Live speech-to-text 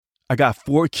I got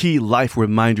 4 key life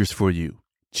reminders for you.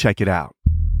 Check it out.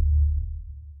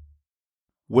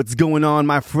 What's going on,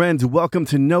 my friends? Welcome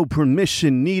to No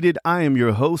Permission Needed. I am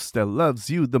your host that loves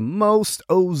you the most,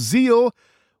 Ozeal.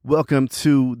 Welcome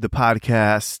to the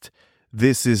podcast.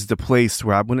 This is the place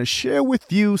where I'm going to share with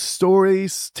you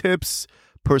stories, tips,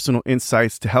 personal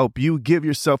insights to help you give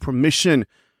yourself permission.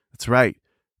 That's right,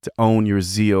 to own your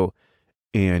zeal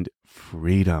and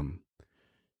freedom.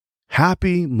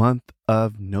 Happy month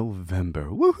of November.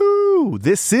 Woohoo!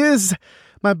 This is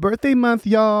my birthday month,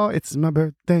 y'all. It's my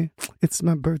birthday. It's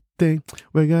my birthday.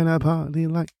 We're gonna party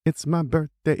like it's my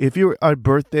birthday. If you're a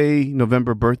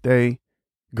November birthday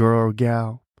girl or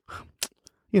gal,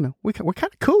 we're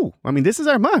kind of cool. I mean, this is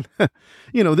our month.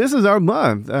 This is our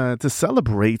month to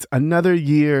celebrate another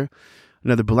year,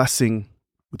 another blessing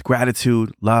with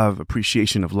gratitude, love,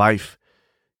 appreciation of life.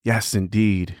 Yes,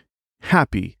 indeed.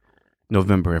 Happy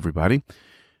November, everybody.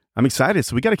 I'm excited.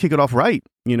 So we got to kick it off right,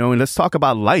 and let's talk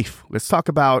about life. Let's talk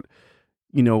about,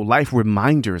 life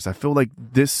reminders. I feel like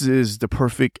this is the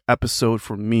perfect episode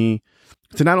for me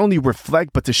to not only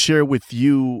reflect, but to share with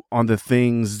you on the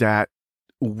things that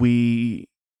we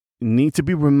need to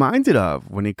be reminded of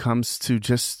when it comes to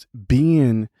just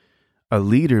being a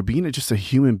leader, being just a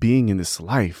human being in this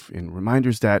life, and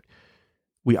reminders that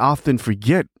we often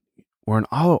forget. We're an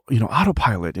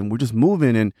autopilot, and we're just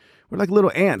moving, and we're like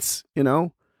little ants,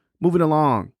 moving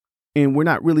along, and we're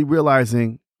not really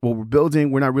realizing what we're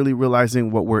building. We're not really realizing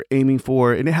what we're aiming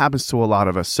for, and it happens to a lot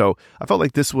of us. So I felt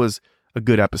like this was a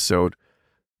good episode,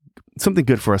 something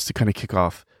good for us to kind of kick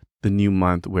off the new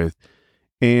month with.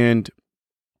 And,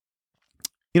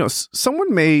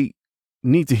 someone may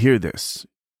need to hear this,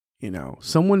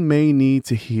 someone may need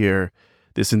to hear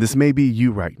this, and this may be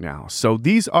you right now. So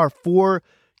these are 4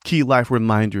 key life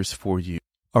reminders for you.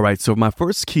 All right, so my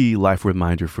first key life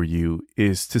reminder for you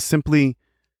is to simply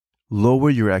lower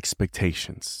your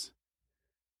expectations.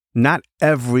 Not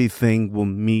everything will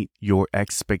meet your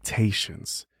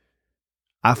expectations.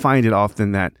 I find it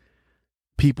often that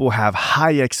people have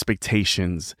high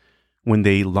expectations when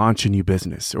they launch a new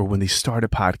business, or when they start a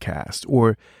podcast,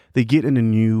 or they get in a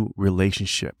new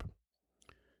relationship.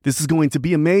 This is going to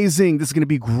be amazing. This is going to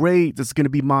be great. This is going to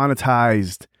be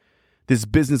monetized. This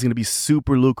business is going to be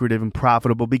super lucrative and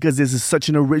profitable because this is such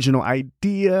an original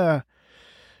idea.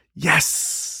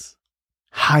 Yes.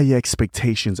 High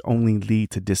expectations only lead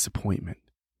to disappointment.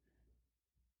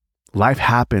 Life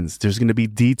happens. There's going to be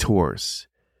detours.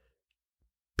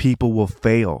 People will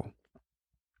fail.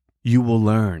 You will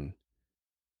learn.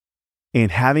 And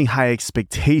having high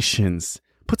expectations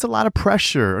puts a lot of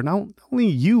pressure on not only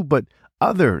you, but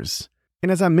others. And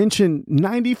as I mentioned,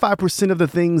 95% of the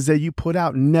things that you put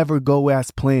out never go as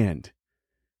planned.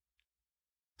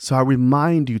 So I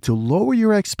remind you to lower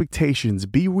your expectations,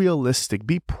 be realistic,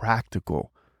 be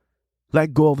practical.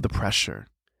 Let go of the pressure.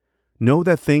 Know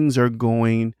that things are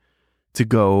going to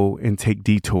go and take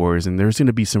detours, and there's going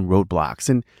to be some roadblocks.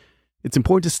 And it's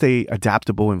important to stay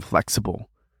adaptable and flexible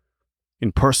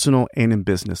in personal and in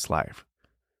business life.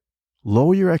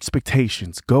 Lower your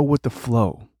expectations, go with the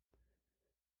flow.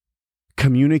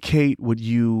 Communicate what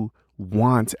you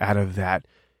want out of that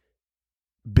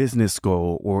business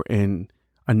goal or in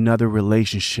another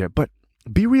relationship, but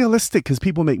be realistic because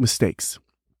people make mistakes.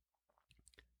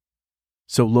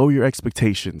 So lower your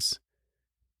expectations,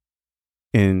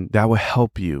 and that will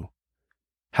help you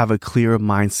have a clearer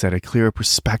mindset, a clearer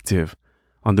perspective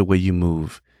on the way you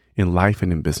move in life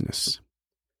and in business.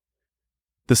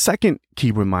 The second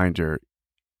key reminder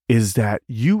is that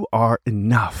you are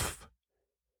enough.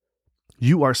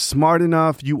 You are smart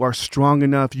enough. You are strong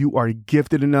enough. You are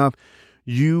gifted enough.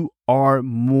 You are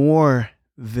more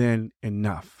than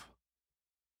enough.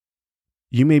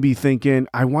 You may be thinking,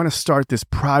 I want to start this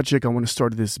project. I want to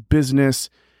start this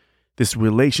business. This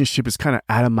relationship is kind of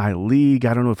out of my league.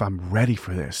 I don't know if I'm ready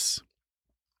for this.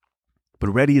 But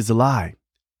ready is a lie.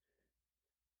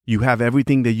 You have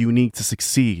everything that you need to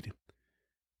succeed.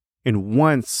 And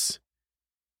once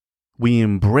we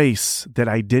embrace that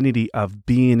identity of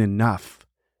being enough,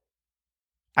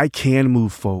 I can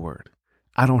move forward.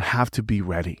 I don't have to be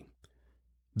ready.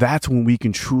 That's when we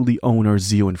can truly own our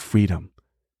zeal and freedom.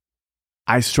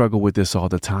 I struggle with this all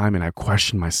the time, and I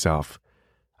question myself.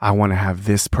 I want to have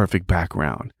this perfect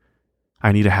background.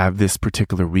 I need to have this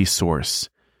particular resource,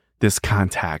 this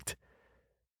contact.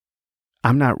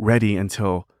 I'm not ready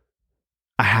until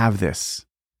I have this.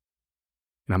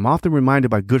 And I'm often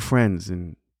reminded by good friends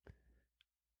and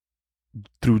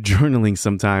through journaling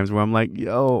sometimes where I'm like,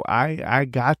 yo, I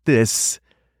got this.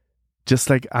 Just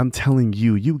like I'm telling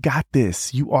you, you got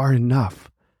this. You are enough.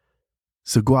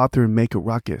 So go out there and make a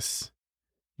ruckus.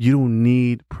 You don't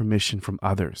need permission from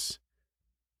others.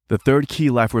 The third key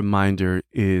life reminder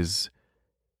is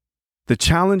the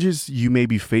challenges you may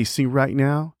be facing right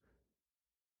now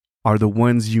are the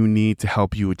ones you need to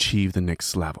help you achieve the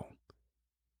next level.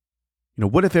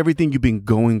 What if everything you've been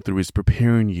going through is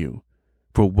preparing you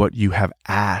for what you have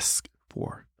asked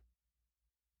for?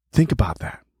 Think about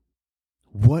that.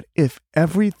 What if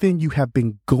everything you have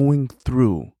been going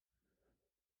through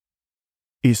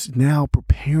is now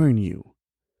preparing you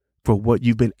for what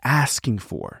you've been asking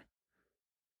for?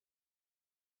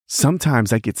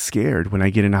 Sometimes I get scared when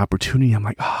I get an opportunity. I'm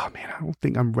like, oh man, I don't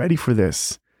think I'm ready for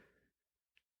this.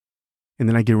 And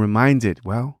then I get reminded,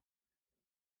 well,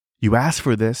 you asked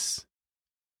for this.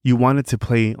 You wanted to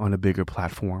play on a bigger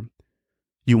platform.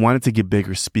 You wanted to get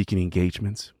bigger speaking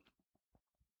engagements.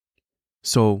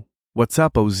 So what's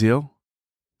up, Ozil?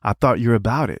 I thought you're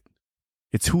about it.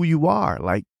 It's who you are.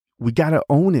 Like, we got to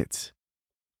own it.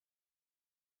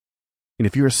 And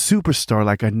if you're a superstar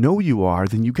like I know you are,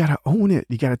 then you got to own it.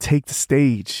 You got to take the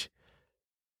stage.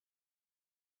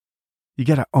 You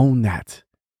got to own that.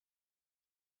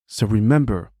 So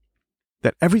remember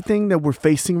that everything that we're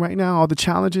facing right now, all the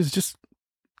challenges, just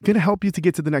going to help you to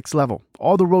get to the next level.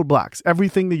 All the roadblocks,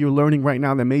 everything that you're learning right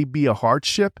now that may be a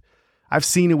hardship. I've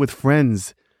seen it with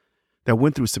friends that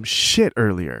went through some shit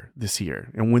earlier this year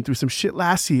and went through some shit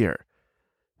last year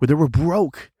where they were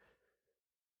broke.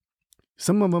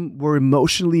 Some of them were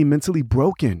emotionally, mentally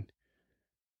broken,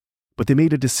 but they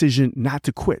made a decision not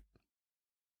to quit.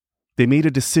 They made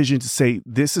a decision to say,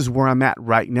 this is where I'm at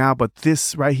right now, but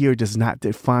this right here does not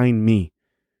define me.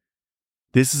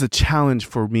 This is a challenge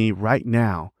for me right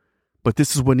now, but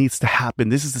this is what needs to happen.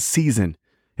 This is the season,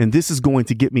 and this is going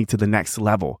to get me to the next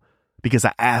level because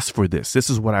I asked for this. This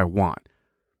is what I want.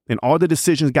 And all the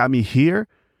decisions got me here,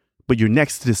 but your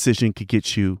next decision could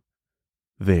get you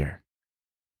there.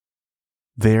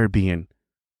 There being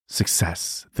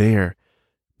success, there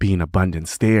being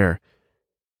abundance, there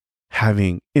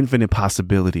having infinite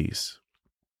possibilities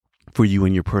for you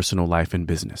in your personal life and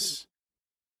business.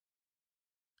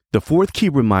 The fourth key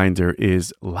reminder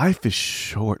is life is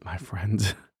short, my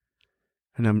friends.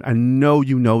 And I know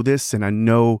you know this, and I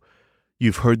know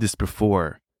you've heard this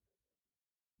before,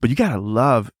 but you got to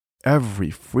love every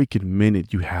freaking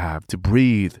minute you have to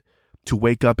breathe, to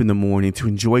wake up in the morning, to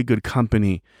enjoy good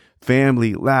company,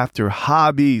 family, laughter,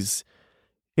 hobbies,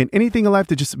 and anything in life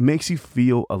that just makes you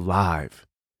feel alive.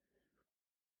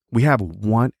 We have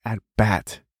one at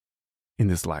bat in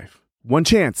this life, one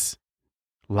chance.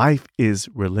 Life is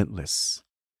relentless.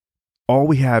 All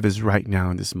we have is right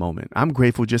now in this moment. I'm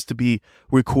grateful just to be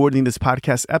recording this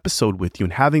podcast episode with you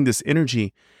and having this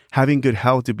energy, having good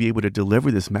health to be able to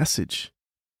deliver this message.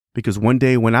 Because one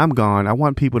day when I'm gone, I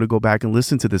want people to go back and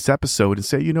listen to this episode and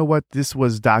say, you know what? This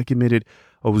was documented.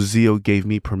 Ozil gave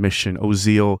me permission.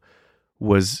 Ozil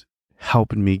was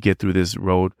helping me get through this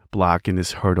roadblock and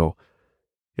this hurdle.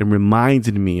 It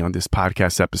reminded me on this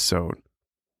podcast episode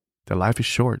that life is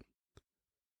short.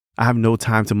 I have no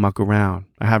time to muck around.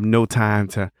 I have no time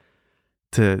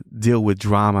to deal with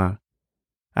drama.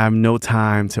 I have no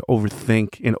time to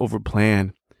overthink and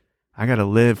overplan. I got to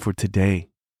live for today.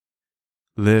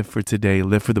 Live for today.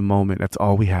 Live for the moment. That's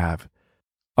all we have.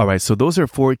 All right. So those are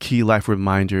 4 key life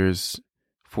reminders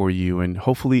for you. And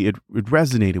hopefully it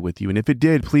resonated with you. And if it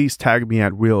did, please tag me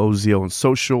at Real Ozil on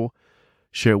social.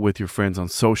 Share it with your friends on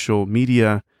social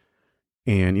media.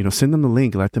 And, send them the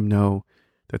link. Let them know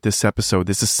that this episode,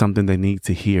 this is something they need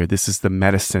to hear. This is the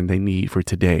medicine they need for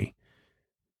today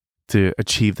to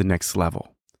achieve the next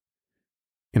level.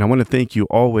 And I want to thank you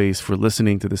always for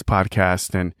listening to this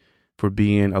podcast and for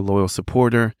being a loyal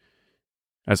supporter.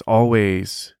 As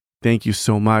always, thank you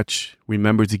so much.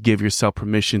 Remember to give yourself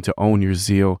permission to own your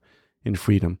zeal and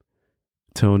freedom.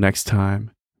 Till next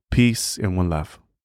time, peace and one love.